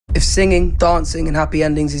If singing, dancing and happy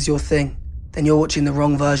endings is your thing, then you're watching the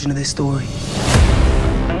wrong version of this story.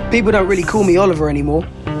 People don't really call me Oliver anymore.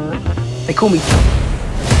 They call me...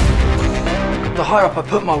 The higher up I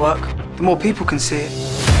put my work, the more people can see it.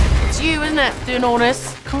 It's you, isn't it, doing all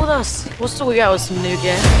this? Come with us. We'll sort you out with some new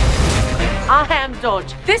gear. I am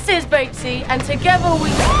Dodge. This is Batesy, and together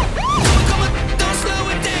we...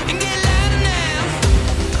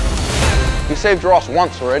 You saved your ass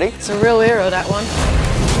once already. It's a real hero, that one.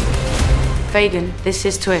 Fagin, this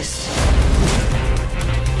is Twist.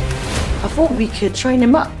 I thought we could train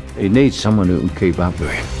him up. He needs someone who can keep up with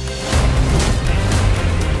him.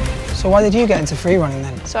 So why did you get into free running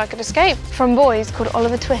then? So I could escape from boys called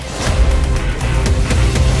Oliver Twist.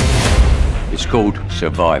 It's called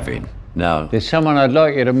surviving. Now, there's someone I'd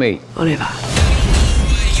like you to meet. Oliver.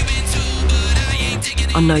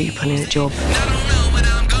 I know you're pulling a job.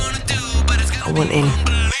 I want in.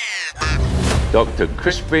 Dr.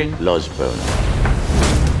 Crispin Losberne.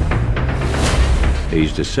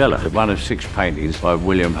 He's the seller of one of 6 paintings by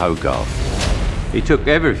William Hogarth. He took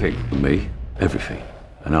everything from me, everything,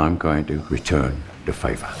 and I'm going to return the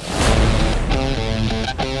favour.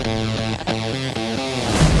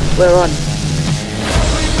 We're on.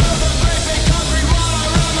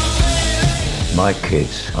 My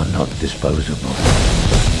kids are not disposable.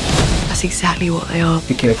 That's exactly what they are.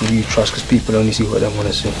 Be careful who you trust, because people only see what they want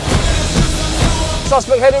to see.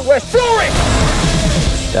 Suspect headed west. Flooring!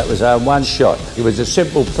 That was our one shot. It was a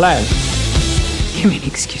simple plan. Give me an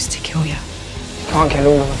excuse to kill you. Can't kill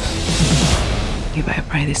all of us. You better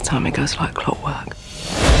pray this time it goes like clockwork.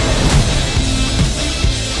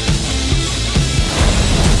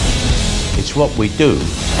 It's what we do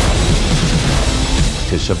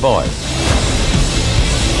to survive.